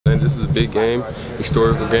This is a big game,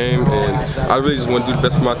 historical game, and I really just want to do the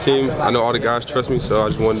best for my team. I know all the guys trust me, so I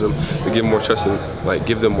just wanted them to give them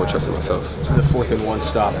more trust in myself. The 4th and 1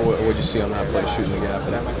 stop, what did you see on that play, shooting the gap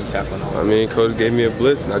and tackling? I mean, coach gave me a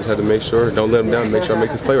blitz, and I just had to make sure, don't let them down, make sure I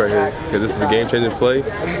make this play right here, because this is a game-changing play.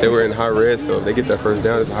 They were in high red, so if they get that first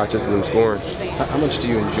down, it's a high chance of them scoring. How much do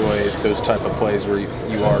you enjoy those type of plays where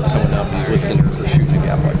you are coming up and blitzing or shooting a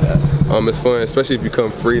gap like that? It's fun, especially if you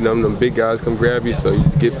come free. Them big guys come grab you, so you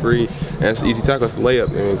just get free, and it's an easy tackle. It's a layup,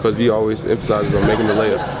 and because we always emphasize on making the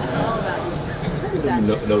layup.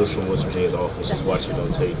 You notice from West Virginia's offense, just watching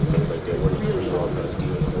on tape and things like that. What are you all kind of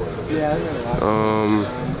scheming for?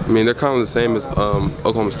 I mean, they're kind of the same as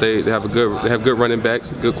Oklahoma State. They have good running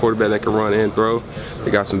backs, a good quarterback that can run and throw.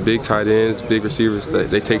 They got some big tight ends, big receivers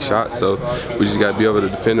that they take shots. So we just got to be able to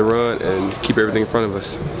defend the run and keep everything in front of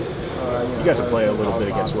us. You got to play a little bit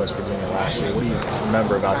against West Virginia last year. What do you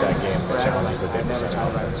remember about that game, the challenges that they presented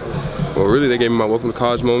offensively? Well, really, they gave me my welcome to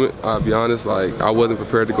college moment. I'll be honest, I wasn't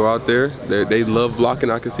prepared to go out there. They love blocking.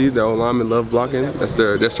 I can see the O-linemen love blocking. That's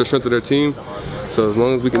their strength of their team. So as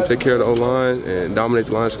long as we can take care of the O-line and dominate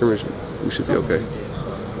the line of scrimmage, we should be okay.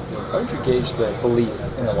 How would you gauge the belief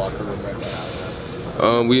in the locker room right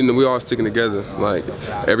now? We all sticking together. Like,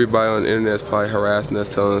 everybody on the internet is probably harassing us,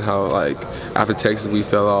 telling us how, like, after Texas we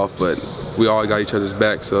fell off, but we all got each other's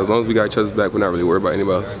back. So as long as we got each other's back, we're not really worried about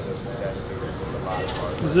anybody else.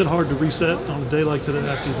 Is it hard to reset on a day like today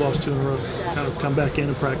after you've lost 2 in a row? Kind of come back in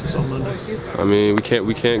and practice on Monday. I mean, we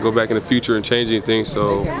can't go back in the future and change anything.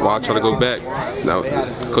 So why try to go back? Now,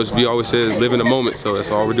 Coach V always says, live in the moment. So that's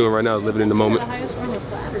all we're doing right now is living in the moment.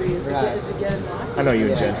 I know you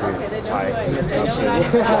and Gentry are tight. It's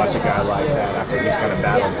tough to watch a guy like that after he's kind of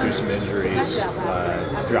battled through some injuries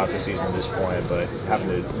throughout the season at this point, but having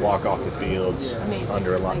to walk off the field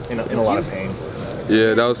under in a lot of pain.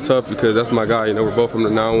 Yeah, that was tough because that's my guy. You know, we're both from the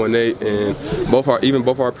 918, and both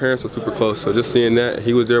our parents are super close. So just seeing that,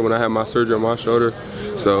 he was there when I had my surgery on my shoulder.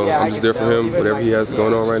 So I'm just there for him. Whatever he has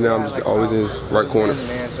going on right now, I'm just always in his right corner.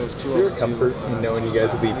 Is there comfort in knowing you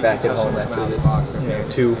guys will be back at home after this,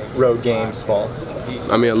 2 road games fall?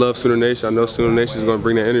 I mean, I love Sooner Nation. I know Sooner Nation is going to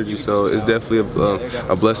bring that energy, so it's definitely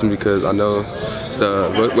a blessing because I know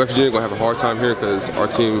West Virginia is going to have a hard time here because our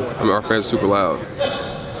fans are super loud.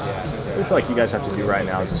 What do you feel like you guys have to do right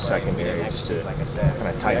now as a secondary just to kind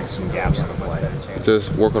of tighten some gaps in the play?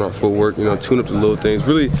 Just work on our footwork, you know, tune up the little things.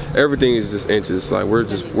 Really, everything is just inches. Like, we're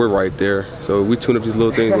right there. So if we tune up these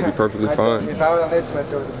little things, we'll be perfectly fine.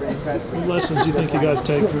 What lessons do you think you guys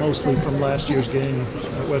take mostly from last year's game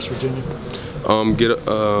at West Virginia?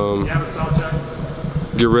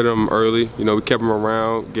 Get rid of them early. You know, we kept them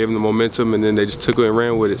around, gave them the momentum, and then they just took it and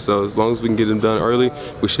ran with it. So as long as we can get them done early,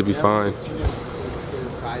 we should be fine.